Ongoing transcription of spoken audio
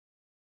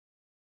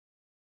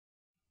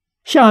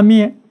下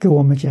面给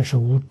我们解释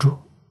无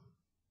着，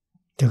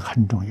这个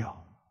很重要。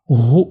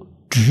无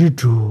执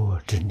着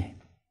之念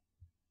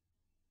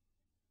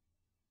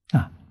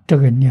啊，这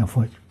个念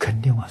佛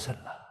肯定往生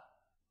了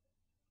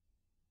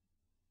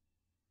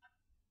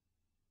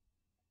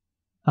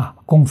啊！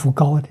功夫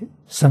高的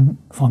生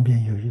方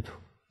便有余土，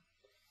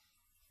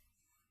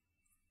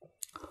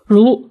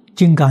如《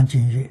金刚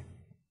经》曰：“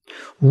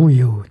无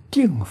有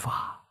定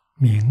法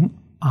名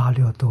阿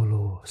耨多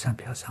罗三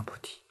藐三菩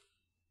提，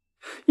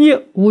亦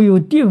无有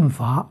定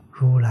法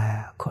如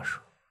来可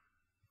说。”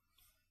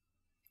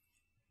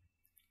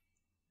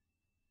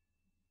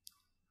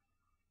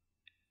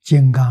《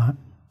金刚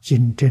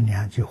经》这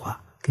2句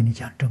话给你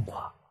讲真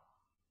话。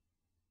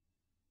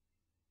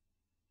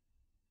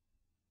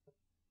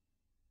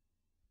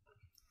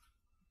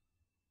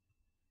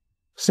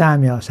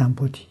三藐三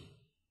菩提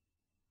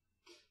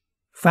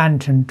翻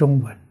成中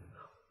文，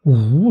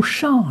无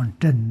上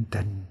正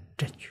等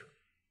正觉。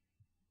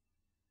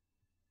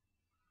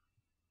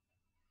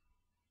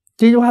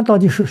这句话到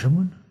底是什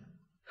么呢？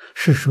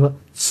是说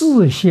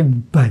自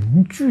性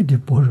本具的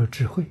般若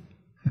智慧，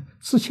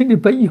自性里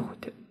本有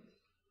的，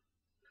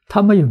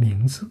它没有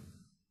名字，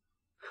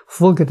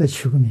佛给它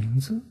取个名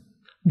字，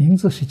名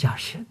字是假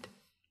设的，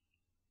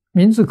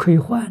名字可以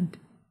换的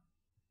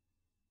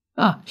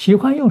啊，喜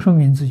欢用什么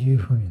名字就用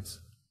什么名字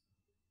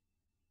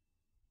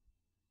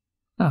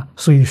啊，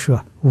所以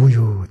说无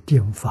有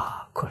定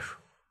法可说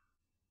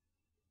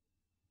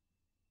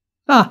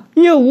啊，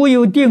也无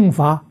有定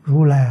法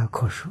如来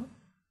可说。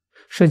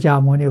释迦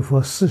牟尼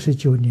佛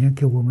49年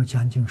给我们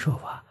讲经说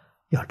法，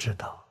要知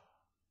道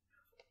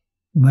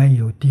没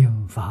有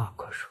定法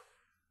可说。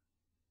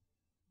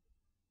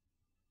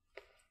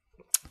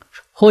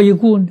何以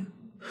故呢？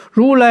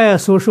如来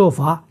所说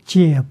法，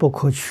皆不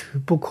可取，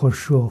不可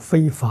说，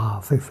非法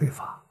非非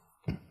法。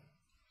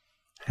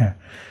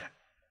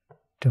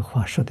这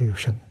话说的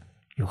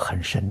有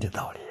很深的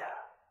道理啊！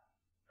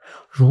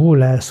如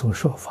来所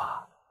说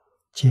法，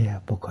皆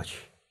不可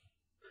取，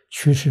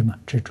取是什么？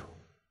执着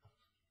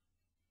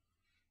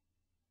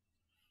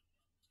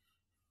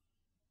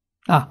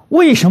啊！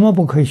为什么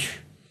不可以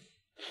取？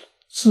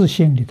自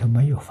性里头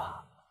没有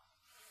法。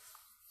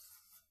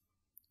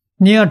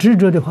你要执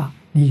着的话，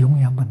你永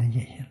远不能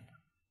见性了，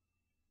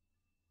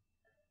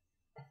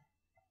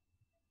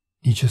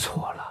你就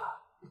错了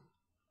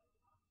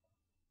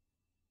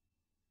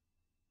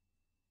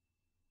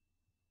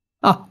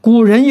啊！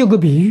古人有个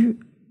比喻，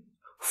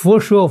佛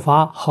说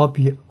法好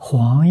比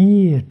黄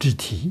叶之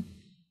题。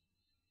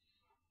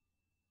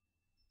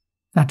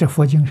那这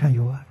佛经上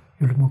有啊，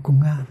有这么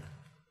公案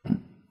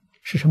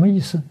是什么意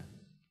思呢？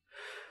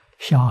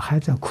小孩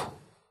在哭，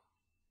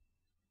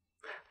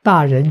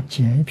大人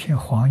捡一片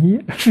黄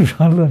叶，树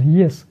上落的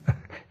叶子，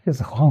叶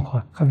子黄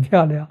黄，很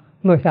漂亮，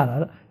落下来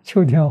了，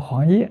秋天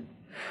黄叶。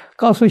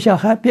告诉小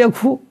孩别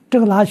哭，这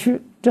个拿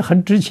去，这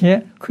很值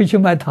钱，可以去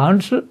买糖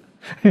吃。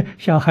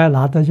小孩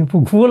拿到就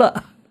不哭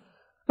了，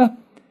啊，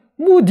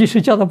目的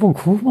是叫他不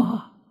哭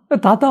嘛，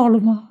达到了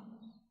吗？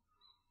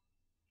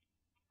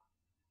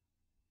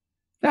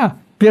啊，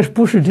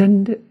不是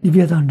真的，你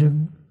别当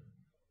真。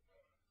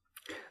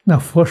那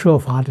佛说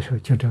法的时候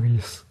就这个意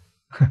思，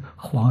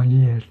黄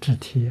叶之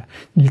题，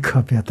你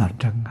可别当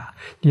真啊！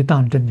你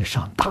当真，你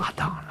上大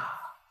当了。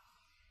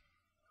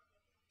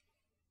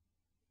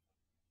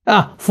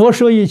啊，佛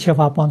说一切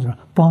法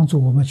帮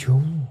助我们觉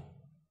悟，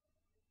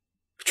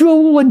觉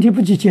悟问题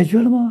不就解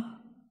决了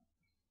吗？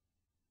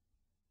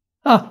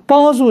啊，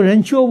帮助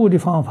人觉悟的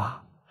方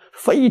法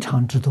非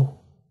常之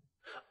多，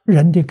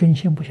人的根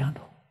性不相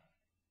同，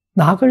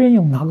哪个人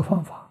用哪个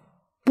方法，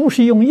不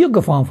是用一个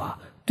方法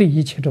对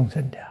一切众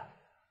生的。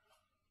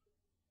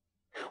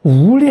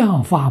无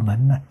量法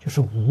门呢，就是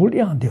无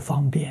量的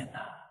方便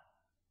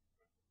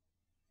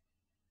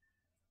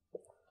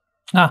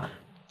啊！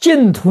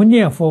净土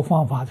念佛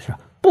方法的时候，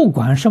不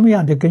管什么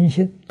样的根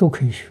性都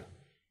可以学，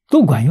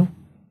都管用。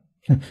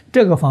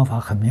这个方法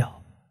很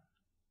妙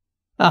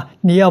啊！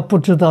你要不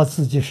知道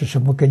自己是什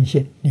么根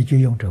性，你就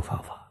用这个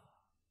方法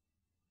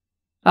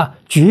啊，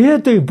绝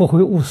对不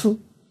会误事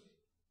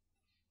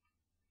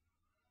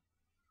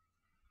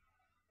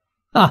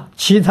啊！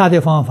其他的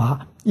方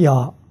法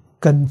要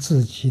跟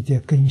自己的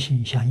根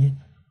性相应，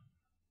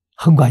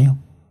很管用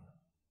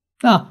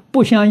啊！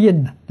不相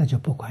应呢，那就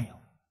不管用。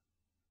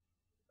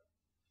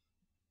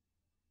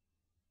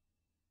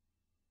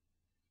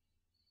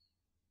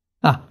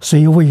啊，所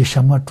以为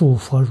什么诸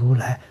佛如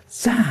来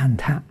赞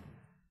叹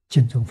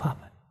经宗法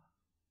门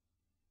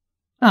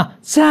啊？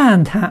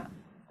赞叹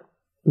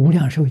无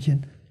量寿经，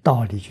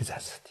道理就在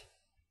此地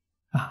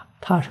啊！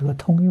它是个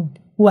通用的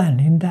万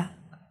灵丹，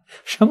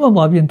什么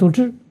毛病都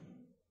治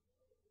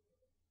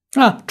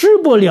啊！治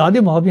不了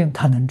的毛病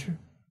它能治。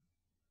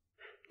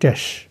这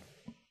是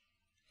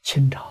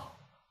清朝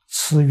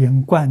慈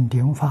云灌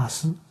顶法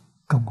师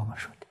跟我们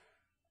说的。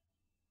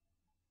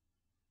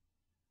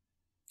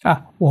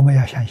啊，我们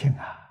要相信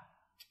啊！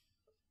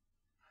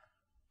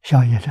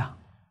消业障，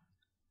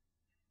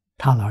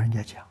他老人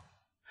家讲，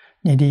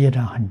你的业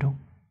障很重，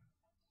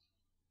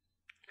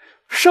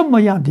什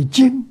么样的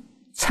经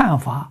忏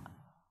法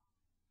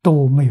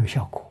都没有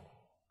效果，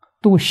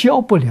都消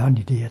不了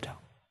你的业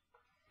障。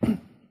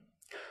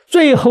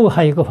最后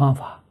还有一个方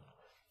法，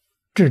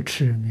智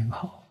持名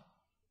号，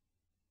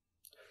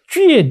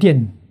决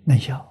定能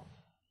效。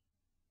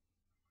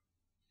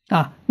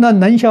那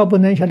能效不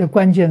能效的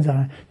关键在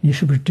哪？你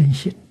是不是真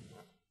信？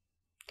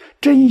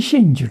真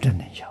信就真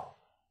能效。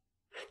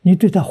你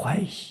对他怀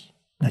疑，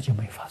那就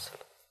没法子了。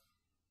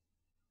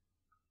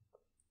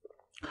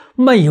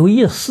没有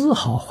一丝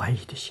毫怀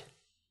疑的心。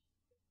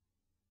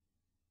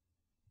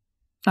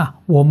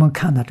我们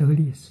看到这个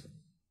例子，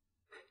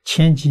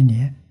前几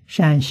年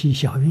山西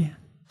小院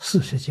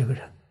40几个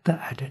人得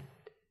癌症，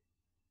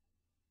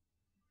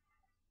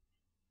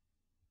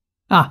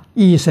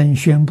医生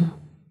宣布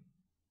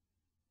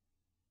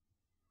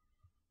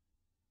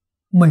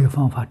没有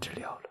方法治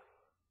疗了，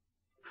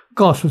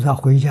告诉他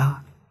回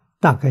家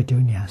大概就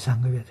2、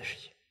3个月的时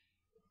间。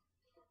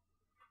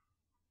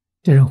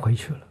这人回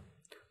去了，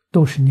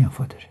都是念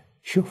佛的人，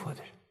学佛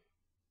的人，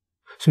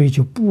所以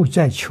就不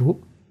再求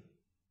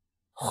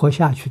活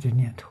下去的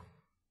念头，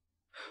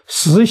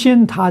死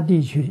心塌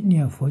地去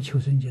念佛求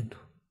生净土，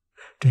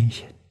真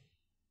心。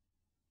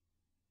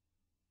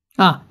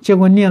结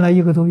果念了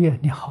1个多月，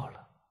你好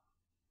了。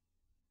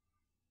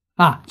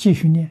继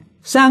续念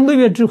，3个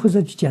月之后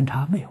再去检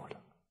查，没有了。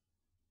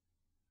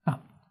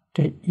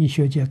这医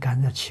学界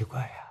感到奇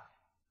怪呀，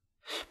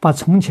把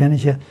从前那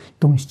些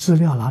东西资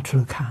料拿出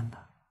来看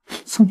的，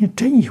从前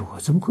真有，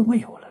怎么会没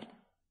有了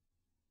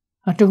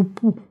呢？这个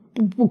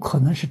不可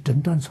能是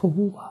诊断错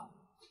误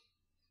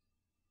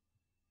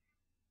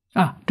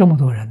这么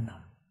多人呢，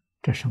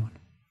这什么呢？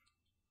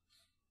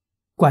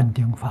灌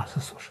顶法师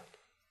所说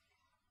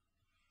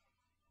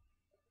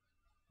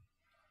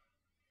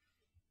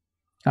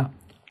的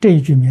这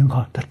一句名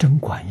号它真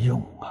管用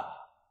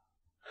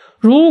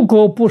如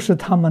果不是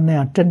他们那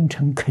样真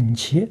诚恳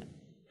切，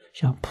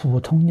像普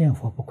通念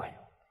佛不管用。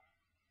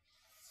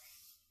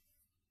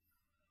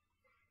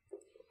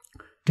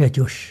这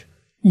就是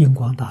印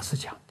光大师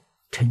讲的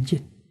沉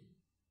静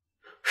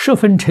，10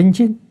分沉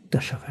静得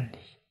10分利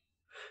益。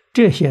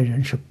这些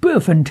人是100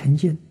分沉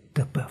静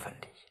得100分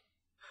利益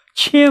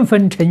，1000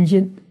分沉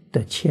静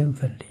得1000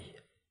分利益。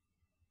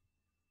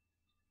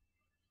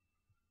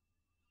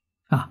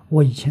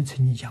我以前曾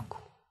经讲过，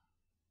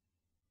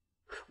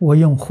我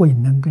用慧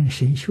能跟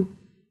神秀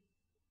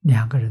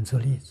2个人做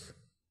例子。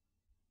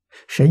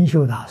神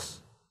秀大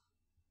师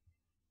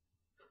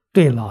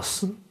对老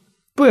师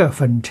100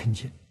分沉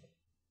静，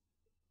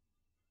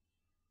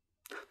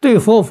对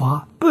佛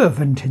法100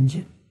分沉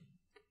静，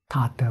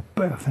他得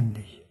100分利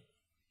益。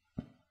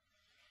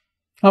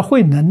而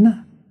慧能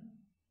呢，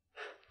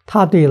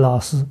他对老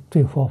师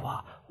对佛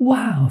法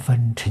10000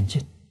分沉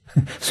静，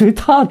所以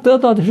他得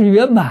到的是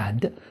圆满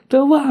的，得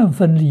10000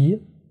分利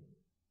益。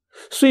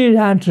虽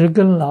然只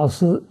跟老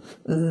师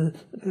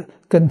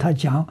跟他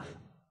讲《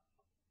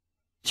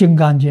金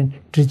刚经》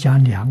只讲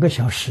2个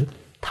小时，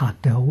他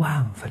得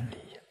10000分利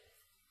益。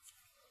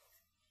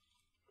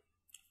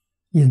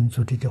印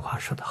祖这句话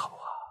说得好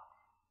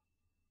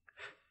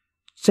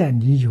在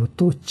你有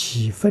多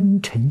几分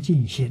沉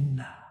静心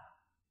呢？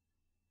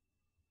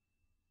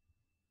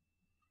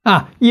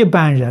一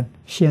般人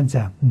现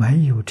在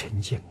没有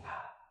沉静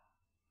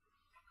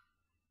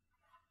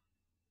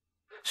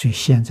所以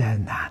现在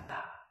难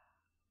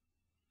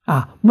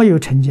没有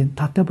沉静，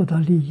他得不到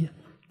利益，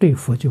对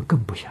佛就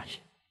更不相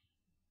信，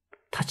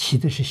他起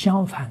的是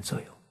相反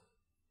作用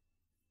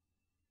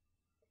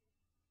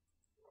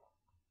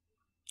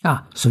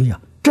所以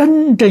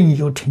真正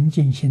有沉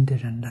静心的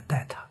人来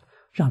带他，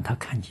让他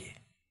看见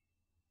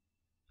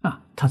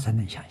他才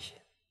能相信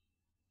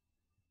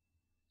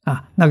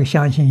那个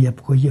相信也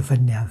不过1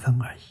分2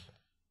分而已，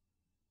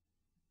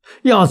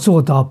要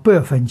做到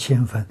100分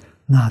1000分，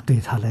那对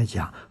他来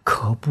讲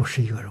可不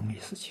是一个容易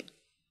事情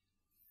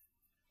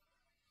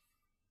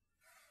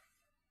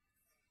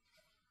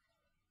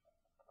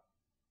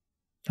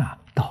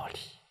道理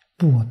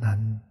不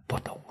能不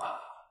懂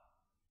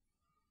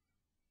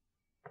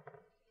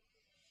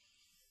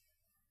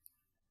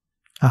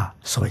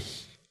所以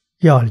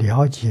要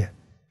了解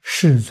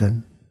世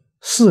尊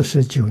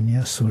49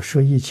年所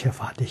说一切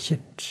法的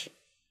性质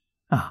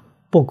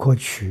不可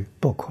取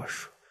不可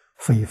说，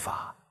非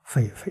法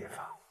非非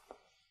法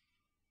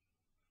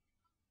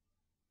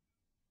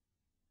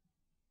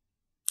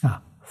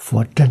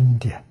佛真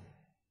的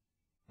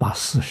把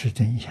事实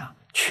真相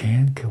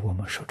全给我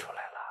们说出来。